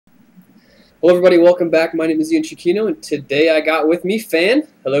Hello, everybody. Welcome back. My name is EonShikeno, and today I got with me Fan.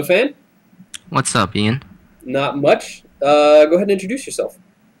 Hello, Fan. What's up, Ian? Not much. Go ahead and introduce yourself.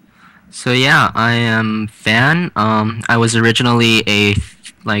 So yeah, I am Fan. I was originally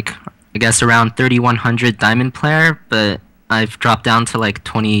I guess around 3100 diamond player, but I've dropped down to like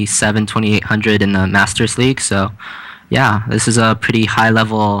 2800 in the Masters League. So yeah, this is a pretty high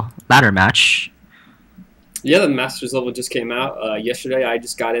level ladder match. Yeah, the Masters level just came out yesterday. I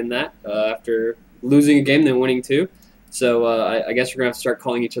just got in that after losing a game, then winning two. So I guess we're gonna have to start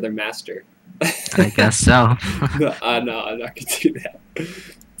calling each other Master. I guess so. No, I'm not gonna do that.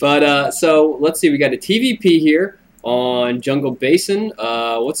 But so let's see. We got a TvP here on Jungle Basin.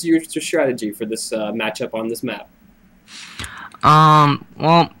 What's your strategy for this matchup on this map?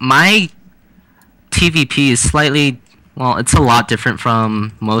 Well, my TvP is it's a lot different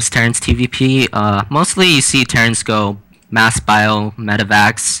from most Terran's TvP. Mostly you see Terrans go mass bio,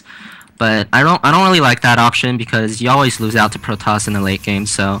 medivacs, but I don't really like that option because you always lose out to Protoss in the late game.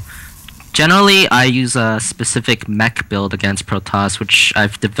 So generally I use a specific mech build against Protoss, which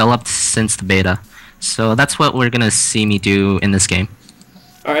I've developed since the beta. So that's what we're gonna see me do in this game.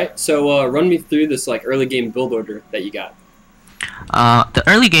 All right. So run me through this like early game build order that you got. The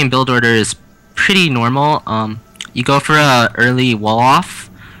early game build order is pretty normal. You go for a early wall off,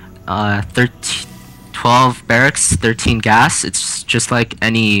 12 barracks, 13 gas. It's just like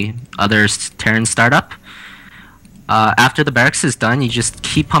any other Terran startup. After the barracks is done, you just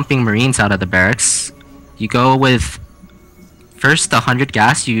keep pumping Marines out of the barracks. You go with first 100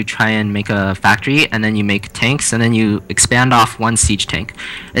 gas, you try and make a factory, and then you make tanks, and then you expand off one siege tank.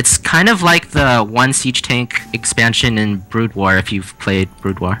 It's kind of like the one siege tank expansion in Brood War, if you've played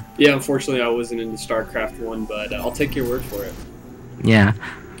Brood War. Yeah, unfortunately I wasn't in the Starcraft one, but I'll take your word for it. Yeah,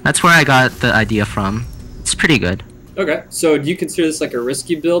 that's where I got the idea from. It's pretty good. Okay, so do you consider this like a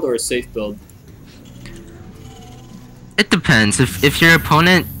risky build or a safe build? It depends. If your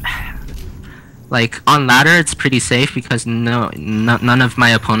opponent, like on ladder, it's pretty safe because none of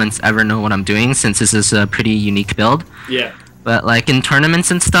my opponents ever know what I'm doing since this is a pretty unique build. Yeah. But like in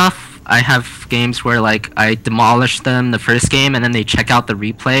tournaments and stuff, I have games where like I demolish them the first game and then they check out the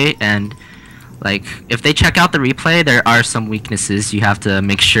replay, and like if they check out the replay, there are some weaknesses you have to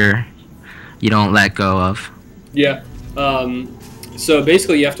make sure you don't let go of. Yeah. So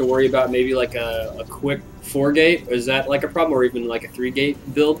basically you have to worry about maybe like a quick 4-gate. Is that like a problem, or even like a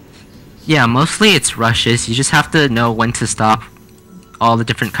 3-gate build? Yeah, mostly it's rushes. You just have to know when to stop all the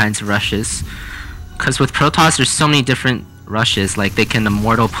different kinds of rushes. Because with Protoss, there's so many different rushes. Like, they can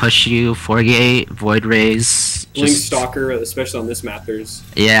Immortal push you, 4-gate, Void Raise. Blink Stalker, especially on this map, there's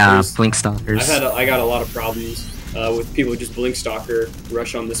Blink Stalkers. I got a lot of problems with people who just Blink Stalker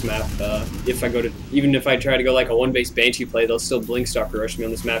rush on this map. Even if I try to go like a one-base Banshee play, they'll still Blink Stalker rush me on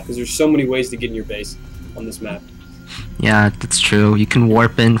this map because there's so many ways to get in your base on this map. Yeah, that's true. You can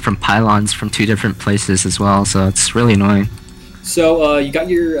warp in from pylons from 2 different places as well, so it's really annoying. So you got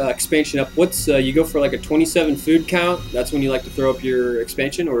your expansion up. What's you go for like a 27 food count? That's when you like to throw up your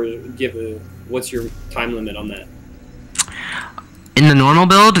expansion, or what's your time limit on that? In the normal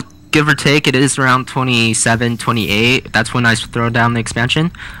build, give or take, it is around 27, 28. That's when I throw down the expansion.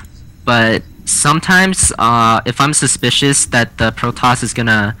 But sometimes, if I'm suspicious that the Protoss is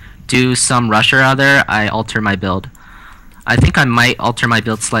gonna do some rush or other, I alter my build. I think I might alter my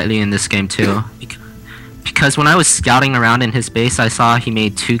build slightly in this game too, because when I was scouting around in his base, I saw he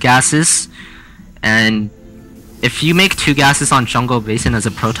made 2 gases, and if you make 2 gases on Jungle Basin as a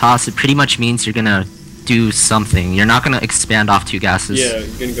Protoss, it pretty much means you're gonna do something. You're not gonna expand off 2 gases. Yeah,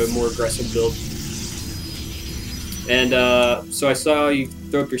 you're gonna go more aggressive build. And so I saw you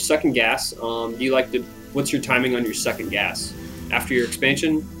throw up your second gas. Do you like to? What's your timing on your second gas after your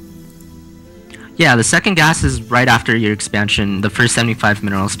expansion? Yeah, the second gas is right after your expansion, the first 75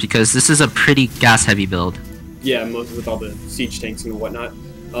 minerals, because this is a pretty gas-heavy build. Yeah, with all the siege tanks and whatnot.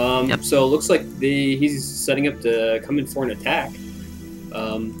 Yep. So it looks like he's setting up to come in for an attack.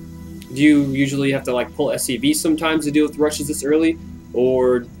 Do you usually have to like pull SCV sometimes to deal with rushes this early,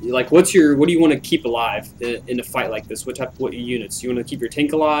 or like what do you want to keep alive in a fight like this? What units? Do you want to keep your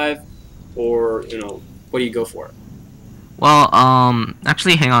tank alive, or what do you go for? Well,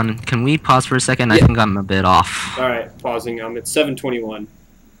 actually, hang on. Can we pause for a second? Yeah. I think I'm a bit off. All right, pausing. I'm at 721.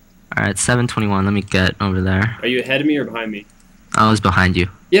 All right, 721. Let me get over there. Are you ahead of me or behind me? I was behind you.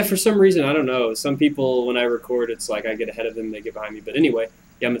 Yeah, for some reason, I don't know. Some people, when I record, it's like I get ahead of them, they get behind me. But anyway,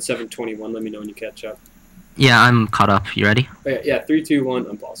 yeah, I'm at 721. Let me know when you catch up. Yeah, I'm caught up. You ready? Oh, yeah, 3, 2, 1,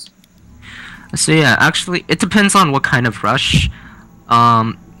 unpause. So yeah, actually, it depends on what kind of rush.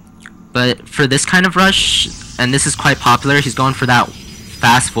 But for this kind of rush, and this is quite popular, he's going for that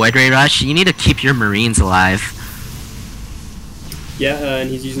fast Void Ray rush, you need to keep your Marines alive. Yeah, and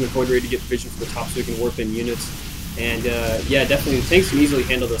he's using the Void Ray to get vision from the top so he can warp in units. And yeah, definitely the tanks can easily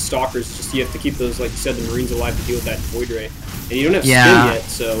handle the Stalkers. It's just you have to keep those, like you said, the Marines alive to deal with that Void Ray. And you don't have skin yet,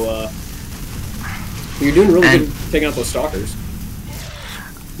 so you're doing really good taking out those Stalkers.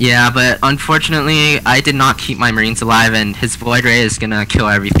 Yeah, but unfortunately, I did not keep my Marines alive, and his Void Ray is gonna kill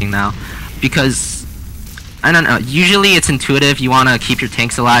everything now. Because, I don't know, usually it's intuitive, you wanna keep your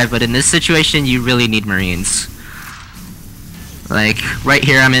tanks alive, but in this situation, you really need Marines. Like, right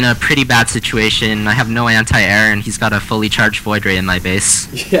here, I'm in a pretty bad situation. I have no anti-air, and he's got a fully charged Void Ray in my base.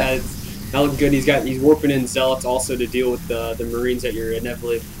 Yeah, it's not looking good. He's warping in Zealots also to deal with the Marines that you're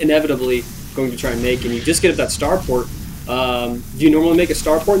inevitably going to try and make, and you just get up that starport. Do you normally make a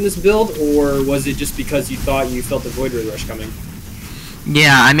starport in this build, or was it just because you thought you felt the Void Ray rush coming?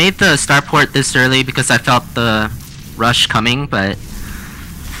 Yeah, I made the starport this early because I felt the rush coming, but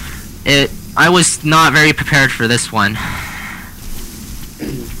I was not very prepared for this one.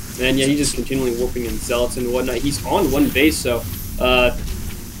 And yeah, he's just continually warping in Zealots and whatnot. He's on one base, so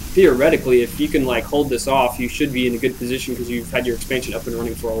theoretically, if you can like hold this off, you should be in a good position because you've had your expansion up and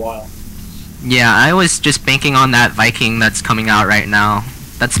running for a while. Yeah, I was just banking on that Viking that's coming out right now.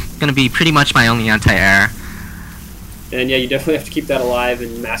 That's gonna be pretty much my only anti-air. And yeah, you definitely have to keep that alive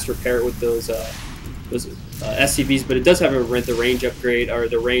and mass repair it with those SCVs. But it does have the range upgrade, or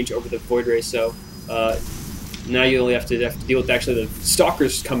the range over the Void Ray. So now you only have to deal with actually the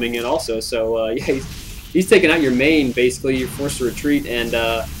Stalkers coming in also. So yeah, he's taking out your main basically. You're forced to retreat. And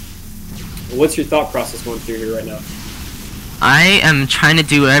what's your thought process going through here right now? I am trying to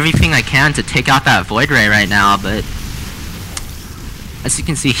do everything I can to take out that Void Ray right now, but as you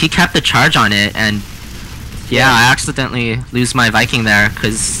can see, he kept the charge on it, and yeah, I accidentally lose my Viking there,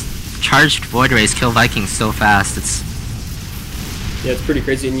 because charged Void Rays kill Vikings so fast. Yeah, it's pretty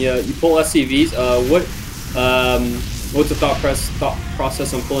crazy. And you pull SCVs. What's the thought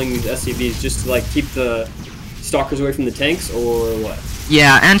process on pulling these SCVs? Just to like keep the Stalkers away from the tanks, or what?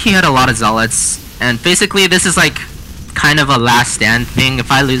 Yeah, and he had a lot of Zealots, and basically this is like kind of a last stand thing.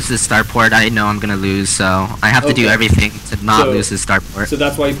 If I lose this starport, I know I'm gonna lose, so I have to do everything to not lose this starport. So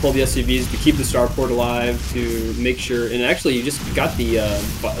that's why you pull the SCVs, to keep the starport alive, to make sure. And actually, you just got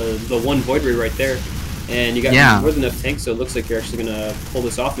the one Void Ray right there, and you got more than enough tanks, so it looks like you're actually gonna pull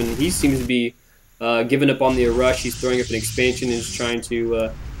this off. And he seems to be giving up on the rush. He's throwing up an expansion and is trying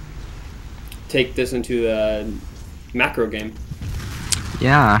to take this into a macro game.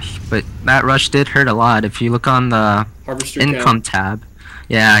 Yeah, but that rush did hurt a lot. If you look on the income tab,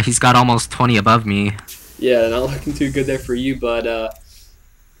 yeah, he's got almost 20 above me. Yeah, not looking too good there for you, but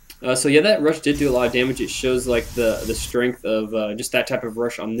so yeah, that rush did do a lot of damage. It shows like the strength of just that type of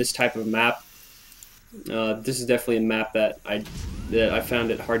rush on this type of map. This is definitely a map that I found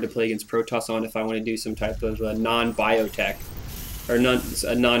it hard to play against Protoss on if I want to do some type of non-bio tech or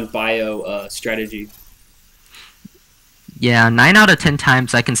non-bio strategy. Yeah, 9 out of 10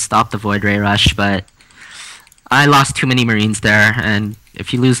 times I can stop the Void Ray rush, but I lost too many Marines there, and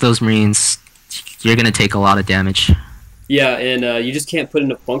if you lose those Marines, you're going to take a lot of damage. Yeah, and you just can't put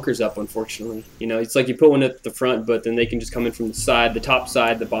enough bunkers up, unfortunately. You know, it's like you put one at the front, but then they can just come in from the side, the top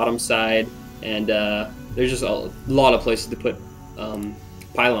side, the bottom side, and there's just a lot of places to put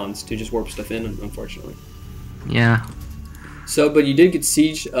pylons to just warp stuff in, unfortunately. Yeah. So, but you did get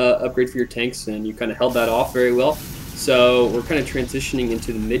siege upgrade for your tanks, and you kind of held that off very well. So we're kind of transitioning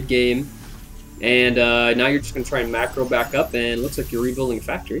into the mid game, and now you're just going to try and macro back up, and it looks like you're rebuilding a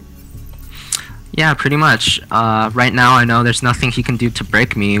factory. Yeah, pretty much. Right now I know there's nothing he can do to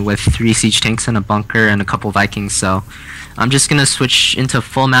break me with 3 siege tanks and a bunker and a couple Vikings, so I'm just going to switch into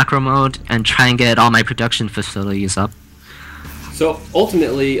full macro mode and try and get all my production facilities up. So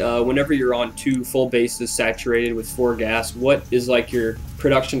ultimately, whenever you're on 2 full bases saturated with 4 gas, what is like your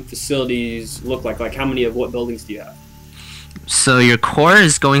production facilities look like? Like how many of what buildings do you have? So your core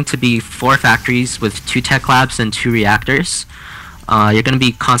is going to be 4 factories with 2 tech labs and 2 reactors. You're going to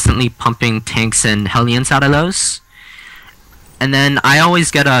be constantly pumping tanks and Hellions out of those. And then I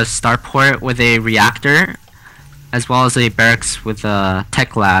always get a starport with a reactor, as well as a barracks with a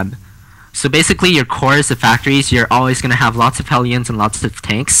tech lab. So basically your core is the factories. You're always going to have lots of Hellions and lots of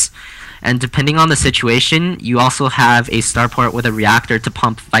tanks. And depending on the situation, you also have a starport with a reactor to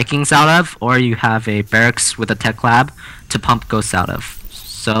pump Vikings out of, or you have a barracks with a tech lab to pump Ghosts out of.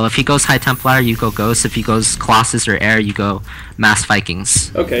 So if he goes High Templar, you go Ghosts. If he goes Colossus or Air, you go Mass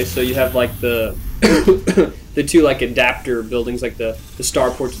Vikings. Okay, so you have like the the 2 like adapter buildings, like the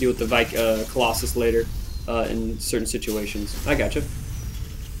starport to deal with the Colossus later in certain situations. I gotcha.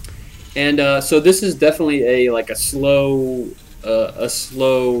 And so this is definitely a slow a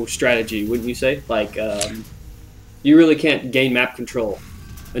slow strategy, wouldn't you say? Like you really can't gain map control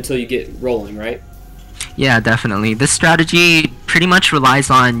until you get rolling, right? Yeah, definitely. This strategy pretty much relies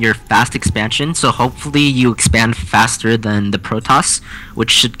on your fast expansion, so hopefully you expand faster than the Protoss,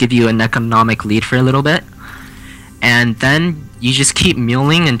 which should give you an economic lead for a little bit. And then you just keep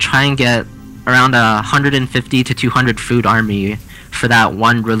mulling and try and get around 150 to 200 food army for that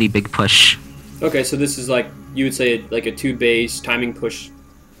one really big push. Okay, so this is like, you would say like a 2-base timing push.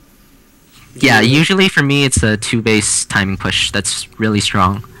 Yeah, usually for me it's a 2-base timing push that's really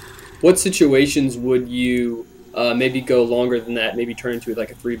strong. What situations would you maybe go longer than that? Maybe turn into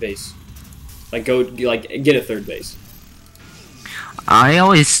like a 3-base, like get a 3rd base. I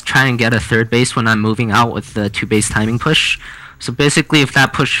always try and get a 3rd base when I'm moving out with the 2-base timing push. So basically, if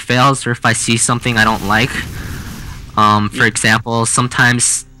that push fails or if I see something I don't like, for example,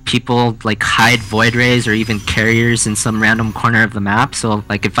 sometimes people like hide void rays or even carriers in some random corner of the map. So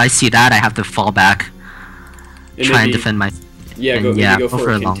like if I see that, I have to fall back, try and defend my. Yeah, go for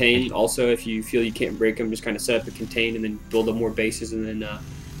a contain. Also, if you feel you can't break them, just kind of set up a contain and then build up more bases. And then,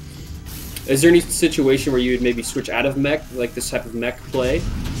 is there any situation where you would maybe switch out of mech, like this type of mech play,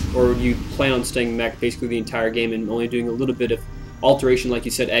 or you plan on staying mech basically the entire game and only doing a little bit of alteration, like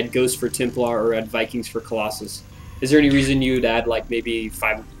you said, add Ghosts for Templar or add Vikings for Colossus? Is there any reason you'd add like maybe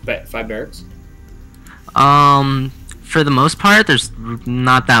five barracks? For the most part, there's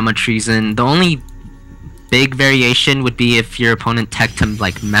not that much reason. The only big variation would be if your opponent teched him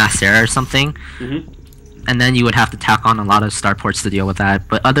like mass air or something, and then you would have to tack on a lot of starports to deal with that.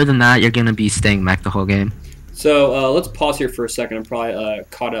 But other than that, you're gonna be staying mech the whole game. So let's pause here for a second. I'm probably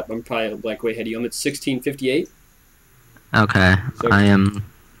caught up. I'm probably like way ahead of you. I'm at 1658. Okay, so I am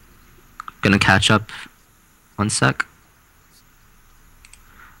gonna catch up. 1 sec.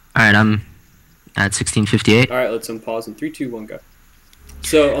 Alright, I'm at 1658. Alright, let's unpause in 3, 2, 1, go.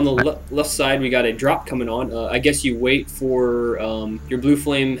 So on the left side, we got a drop coming on. I guess you wait for your Blue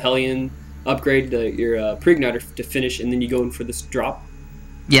Flame Hellion upgrade, your pre-igniter to finish, and then you go in for this drop.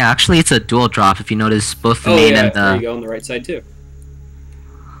 Yeah, actually it's a dual drop if you notice both the main and the... there you go, on the right side too.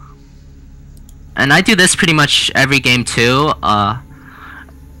 And I do this pretty much every game too.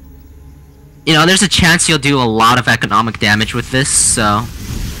 You know, there's a chance you'll do a lot of economic damage with this, so...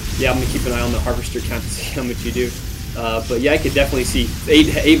 Yeah, I'm going to keep an eye on the Harvester count to see how much you do. But yeah, I could definitely see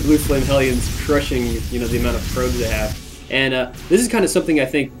eight Blue Flame Hellions crushing, you know, the amount of probes they have. And this is kind of something I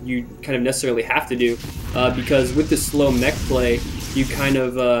think you kind of necessarily have to do, because with this slow mech play, you kind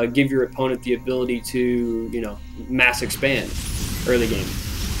of give your opponent the ability to, you know, mass expand early game.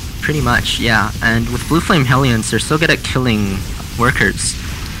 Pretty much, yeah. And with Blue Flame Hellions, they're so good at killing workers.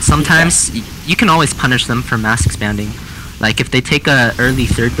 Sometimes you can always punish them for mass expanding. Like if they take a early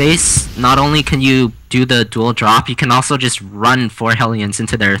 3rd base, not only can you do the dual drop, you can also just run 4 Hellions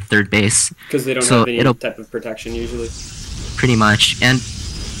into their 3rd base. Because they don't have any type of protection usually. Pretty much. And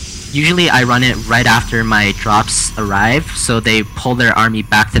usually I run it right after my drops arrive, so they pull their army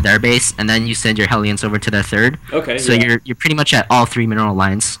back to their base, and then you send your Hellions over to their 3rd. Okay. So you're pretty much at all 3 mineral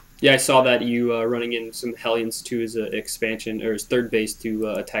lines. Yeah, I saw that you running in some Hellions to his expansion or his 3rd base to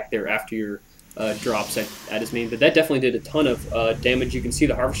attack there after your drops at his main. But that definitely did a ton of damage. You can see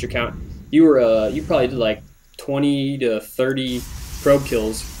the Harvester count. You probably did like 20 to 30 probe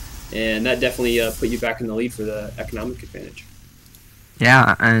kills, and that definitely put you back in the lead for the economic advantage.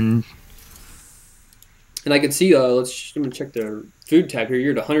 Yeah, and I can see. I'm gonna check the food tab here.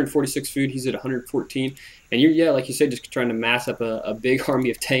 You're at 146 food. He's at 114. And you're, like you said, just trying to mass up a big army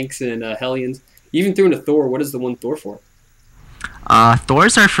of tanks and Hellions. You even threw in a Thor. What is the one Thor for?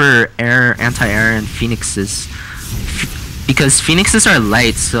 Thors are for air, anti-air, and Phoenixes. Because Phoenixes are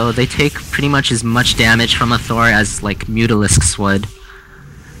light, so they take pretty much as much damage from a Thor as, like, Mutalisks would.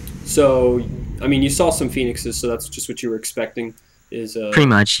 So, I mean, you saw some Phoenixes, so that's just what you were expecting. Is pretty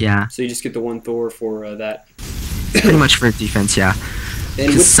much, yeah. So you just get the one Thor for that. Pretty much for defense, yeah.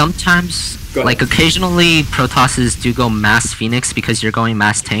 Because sometimes, like occasionally, Protosses do go mass Phoenix because you're going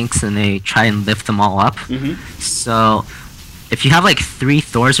mass tanks and they try and lift them all up. So if you have like 3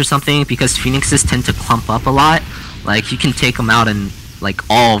 Thors or something, because Phoenixes tend to clump up a lot, like you can take them out and like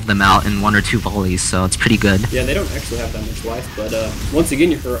all of them out in 1 or 2 volleys, so it's pretty good. Yeah, they don't actually have that much life, but once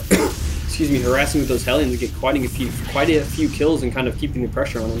again, you're harassing with those Hellions, get quite a few kills and kind of keeping the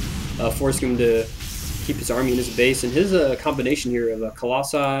pressure on him, forcing him to keep his army in his base. And his combination here of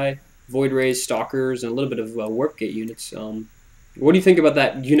Colossi, Void Rays, Stalkers, and a little bit of Warp Gate units. What do you think about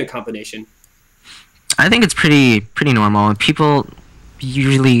that unit combination? I think it's pretty normal. People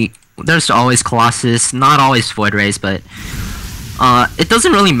usually, there's always Colossus, not always Void Rays, but It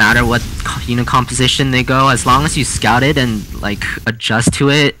doesn't really matter what unit composition they go, as long as you scout it and like adjust to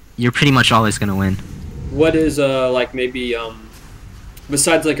it, you're pretty much always gonna win. What is like maybe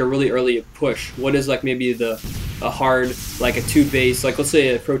besides like a really early push, what is like maybe a hard like a 2-base, like let's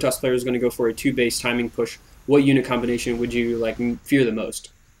say a Protoss player is going to go for a 2-base timing push, what unit combination would you like fear the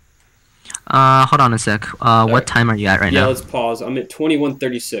most? Hold on a sec. What right. time are you at right now? Yeah, let's pause. I'm at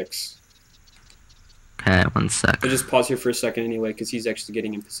 21:36. Okay, one sec. I'll just pause here for a second anyway, because he's actually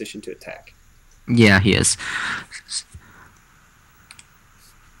getting in position to attack. Yeah, he is.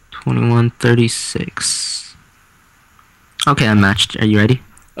 21:36. Okay, I'm matched. Are you ready?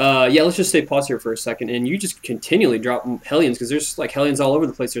 Yeah, let's just stay pause here for a second, and you just continually drop Hellions, because there's like Hellions all over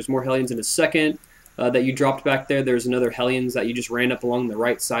the place. There's more Hellions in a second that you dropped back there. There's another Hellions that you just ran up along the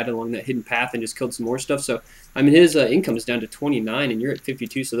right side along that hidden path and just killed some more stuff. So, I mean, his income is down to 29, and you're at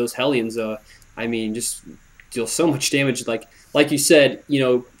 52, so those Hellions, I mean, just deal so much damage. Like you said, you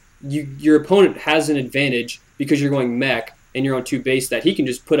know, your opponent has an advantage because you're going mech, and you're on 2-base that he can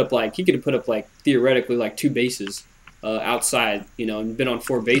just put up like, he could have put up like, theoretically, like 2 bases. Outside, you know, and been on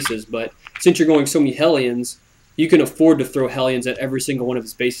 4 bases, but since you're going so many Hellions, you can afford to throw Hellions at every single one of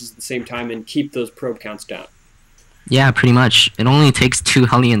his bases at the same time and keep those probe counts down. Yeah, pretty much. It only takes 2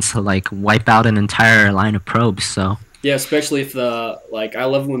 Hellions to like wipe out an entire line of probes, so. Yeah, especially if like I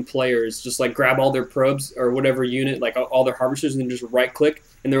love when players just like grab all their probes or whatever unit, like all their harvesters, and then just right click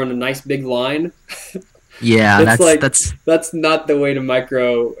and they're on a nice big line. Yeah, that's not the way to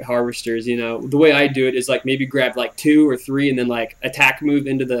micro harvesters, you know. The way I do it is like maybe grab like 2 or 3 and then like attack move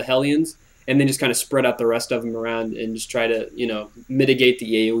into the Hellions and then just kind of spread out the rest of them around and just try to, you know, mitigate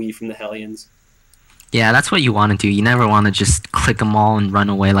the AoE from the Hellions. Yeah, that's what you want to do. You never want to just click them all and run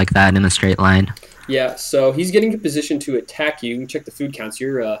away like that in a straight line. Yeah, so he's getting in position to attack you. You can check the food counts.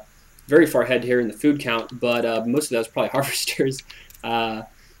 You're very far ahead here in the food count, but most of that was probably harvesters.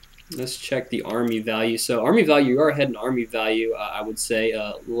 Let's check the army value. So army value, you are ahead in army value, I would say.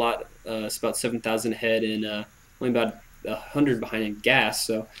 A lot, it's about 7,000 ahead and only about 100 behind in gas.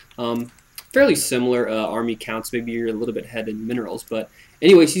 So fairly similar army counts. Maybe you're a little bit ahead in minerals. But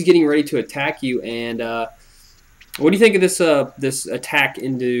anyways, he's getting ready to attack you. And what do you think of this attack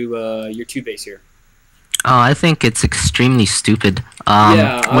into your 2-base here? I think it's extremely stupid.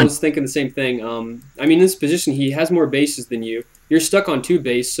 Yeah, I was thinking the same thing. I mean, in this position, he has more bases than you. You're stuck on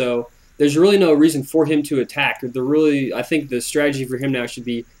 2-base, so there's really no reason for him to attack. I think the strategy for him now should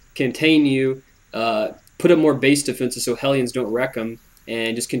be contain you, put up more base defenses so Hellions don't wreck him,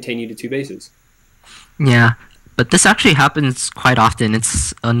 and just continue to 2 bases. Yeah, but this actually happens quite often.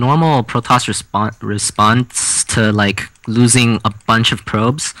 It's a normal Protoss response to like losing a bunch of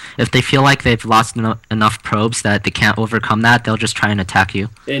probes. If they feel like they've lost enough probes that they can't overcome that, they'll just try and attack you.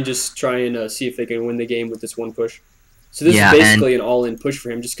 And just try and see if they can win the game with this one push. So this is basically an all-in push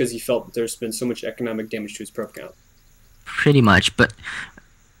for him just because he felt that there's been so much economic damage to his probe count. Pretty much, but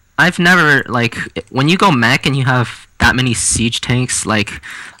I've never, like, when you go mech and you have that many siege tanks, like,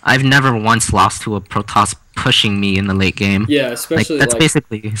 I've never once lost to a Protoss pushing me in the late game. Yeah, especially that's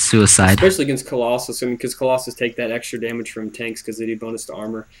basically suicide. Especially against Colossus, I mean, because Colossus take that extra damage from tanks because they do bonus to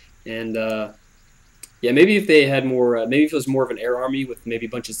armor. And, yeah, maybe if they had more, maybe if it was more of an air army with maybe a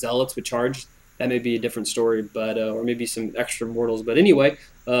bunch of zealots with charge, that may be a different story, but or maybe some extra mortals. But anyway,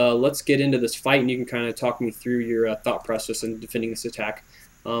 let's get into this fight, and you can kind of talk me through your thought process in defending this attack.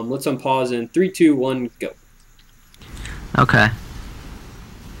 Let's unpause in 3, 2, 1, go. Okay.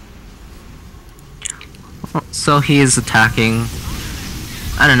 So he is attacking.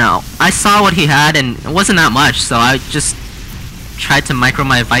 I don't know. I saw what he had, and it wasn't that much, so I just tried to micro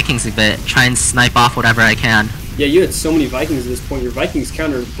my Vikings a bit, try and snipe off whatever I can. Yeah, you had so many Vikings at this point. Your Vikings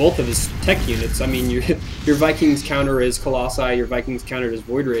counter both of his tech units. I mean, your Vikings counter is Colossi, your Vikings counter is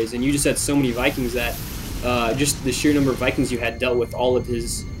Void Rays, and you just had so many Vikings that just the sheer number of Vikings you had dealt with all of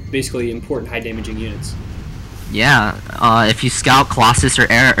his basically important high damaging units. Yeah, if you scout Colossus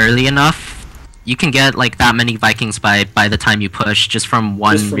or Air early enough, you can get like that many Vikings by the time you push, just from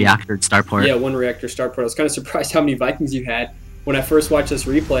one reactor starport. Yeah, one reactor starport. I was kind of surprised how many Vikings you had. When I first watched this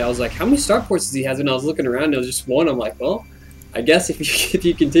replay, I was like, how many starports does he have? And I was looking around, and it was just one. I'm like, well, I guess if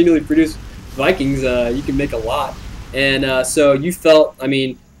you continually produce Vikings, you can make a lot. And so you felt, I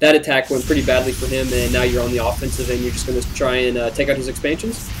mean, that attack went pretty badly for him, and now you're on the offensive, and you're just going to try and take out his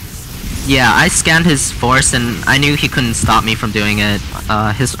expansions? Yeah, I scanned his force, and I knew he couldn't stop me from doing it.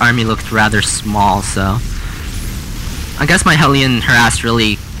 His army looked rather small, so I guess my Hellion harass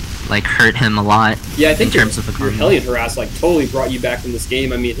really like hurt him a lot. Yeah, I think in terms of the your Hellion harass like totally brought you back in this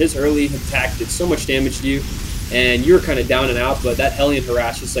game. I mean, his early attack did so much damage to you, and you were kind of down and out. But that Hellion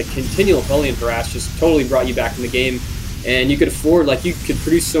harass, just like continual Hellion harass, just totally brought you back in the game. and you could afford, like, you could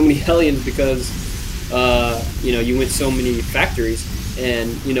produce so many Hellions because you know, you went so many factories.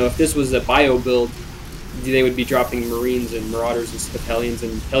 And you know, if this was a bio build, they would be dropping Marines and Marauders instead of Hellions,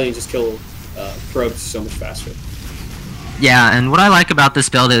 and Hellions just kill probes so much faster. Yeah, and what I like about this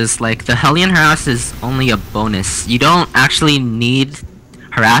build is, like, the Hellion Harass is only a bonus. You don't actually need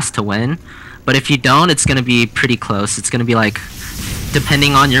Harass to win, but if you don't, it's going to be pretty close. It's going to be, like,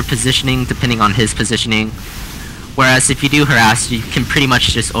 depending on your positioning, depending on his positioning. Whereas if you do Harass, you can pretty much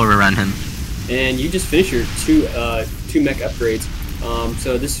just overrun him. And you just finished your two mech upgrades.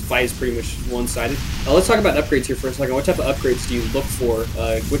 So this fight is pretty much one-sided. Let's talk about upgrades here for a second. What type of upgrades do you look for?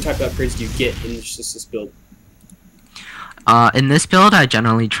 What type of upgrades do you get in this build? In this build, I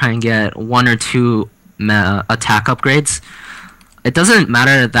generally try and get 1 or 2 attack upgrades. It doesn't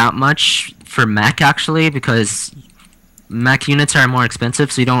matter that much for mech, actually, because mech units are more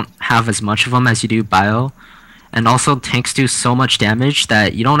expensive, so you don't have as much of them as you do bio. And also, tanks do so much damage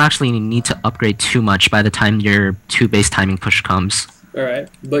that you don't actually need to upgrade too much by the time your 2 base timing push comes. Alright,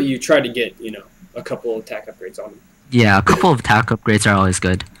 but you try to get, you know, a couple of attack upgrades on them. Yeah, a couple of attack upgrades are always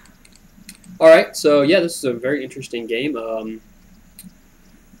good. Alright, so yeah, this is a very interesting game.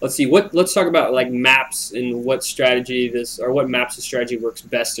 Let's see, let's talk about, like, maps and what strategy what maps the strategy works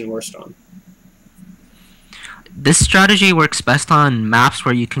best and worst on. This strategy works best on maps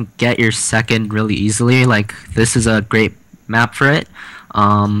where you can get your second really easily. Like, this is a great map for it.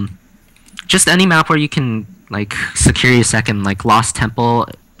 Just any map where you can, like, secure your second, like Lost Temple,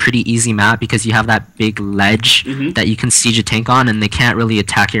 pretty easy map because you have that big ledge that you can siege a tank on, and they can't really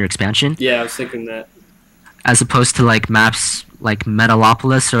attack your expansion. Yeah, I was thinking that. As opposed to, like, maps like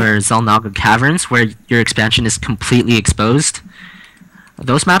Metalopolis or Xel'Naga Caverns, where your expansion is completely exposed.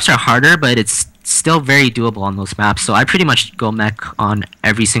 Those maps are harder, but it's still very doable on those maps. So I pretty much go mech on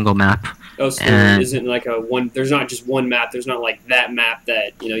every single map. Oh, so there isn't like there's not just one map. There's not like that map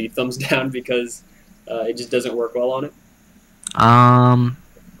that, you know, you thumbs down because it just doesn't work well on it.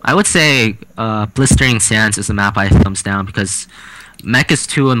 I would say Blistering Sands is the map I thumbs down because mech is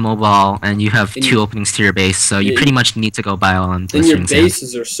too immobile and you have 2 openings to your base, so you pretty much need to go bio on Blistering Sands. And your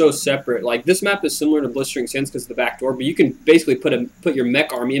bases are so separate. Like, this map is similar to Blistering Sands because of the back door, but you can basically put your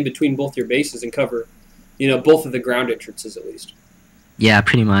mech army in between both your bases and cover, you know, both of the ground entrances at least. Yeah,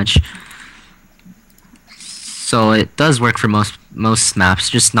 pretty much. So it does work for most maps,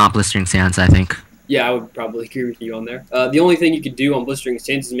 just not Blistering Sands, I think. Yeah, I would probably agree with you on there. The only thing you could do on Blistering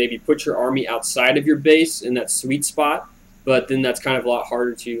Sands is maybe put your army outside of your base in that sweet spot, but then that's kind of a lot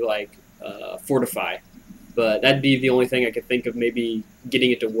harder to, like, fortify. But that'd be the only thing I could think of maybe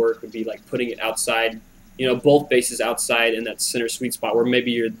getting it to work would be, like, putting it outside, you know, both bases outside in that center sweet spot where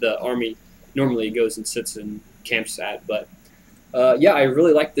maybe the army normally goes and sits and camps at. But, yeah, I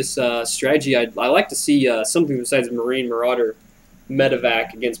really like this strategy. I like to see something besides Marine Marauder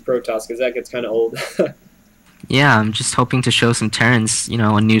medevac against Protoss because that gets kind of old. Yeah, I'm just hoping to show some Terrans, you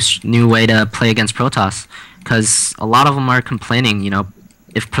know, a new way to play against Protoss. Because a lot of them are complaining, you know,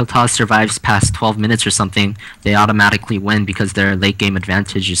 if Protoss survives past 12 minutes or something, they automatically win because their late game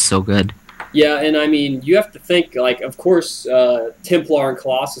advantage is so good. Yeah, and I mean, you have to think, like, of course, Templar and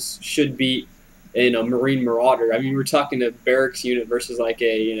Colossus should beat, you know, Marine Marauder. I mean, we're talking a barracks unit versus, like,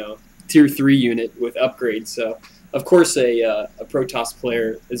 a, you know, tier 3 unit with upgrades. So, of course, a Protoss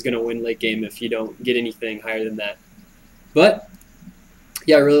player is going to win late game if you don't get anything higher than that. But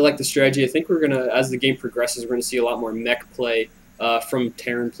yeah, I really like the strategy. I think we're going to, as the game progresses, we're going to see a lot more mech play from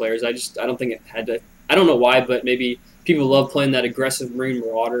Terran players. I don't think it had to, I don't know why, but maybe people love playing that aggressive Marine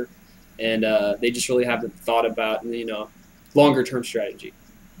Marauder, and they just really haven't thought about, you know, longer-term strategy.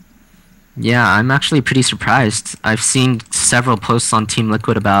 Yeah, I'm actually pretty surprised. I've seen several posts on Team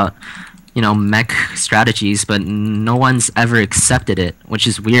Liquid about, you know, mech strategies, but no one's ever accepted it, which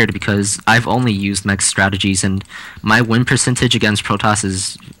is weird because I've only used mech strategies and my win percentage against Protoss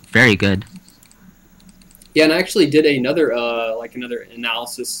is very good. Yeah, and I actually did another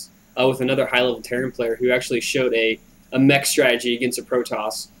analysis with another high-level Terran player who actually showed a mech strategy against a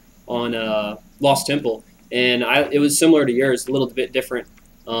Protoss on Lost Temple, and it was similar to yours, a little bit different.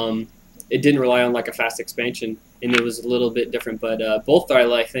 It didn't rely on, like, a fast expansion, and it was a little bit different, but both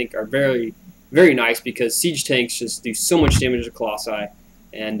I think are very, very nice because siege tanks just do so much damage to Colossi,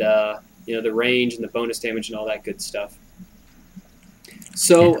 and you know, the range and the bonus damage and all that good stuff.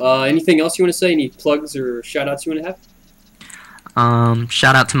 So, anything else you want to say? Any plugs or shout-outs you want to have?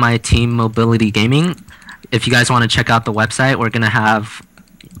 Shout out to my team, Mobility Gaming. If you guys want to check out the website, we're going to have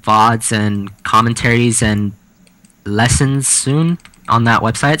VODs and commentaries and lessons soon on that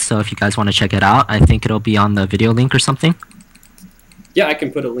website, so if you guys want to check it out, I think it'll be on the video link or something. yeah, I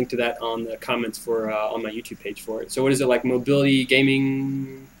can put a link to that on the comments for on my YouTube page for it. So what is it, like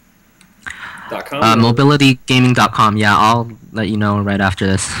mobilitygaming.com? Mobilitygaming.com. Yeah, I'll let you know right after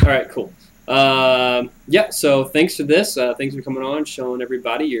this. All right, cool. Yeah, so thanks for this. Thanks for coming on, showing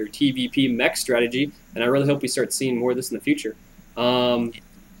everybody your TvP mech strategy, and I really hope we start seeing more of this in the future.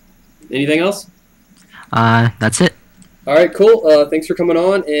 Anything else? That's it. All right, cool. Thanks for coming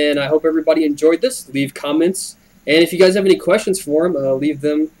on, and I hope everybody enjoyed this. Leave comments, and if you guys have any questions for him, leave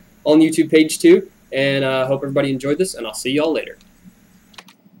them on the YouTube page too. And I hope everybody enjoyed this, and I'll see y'all later.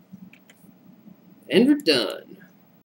 And we're done.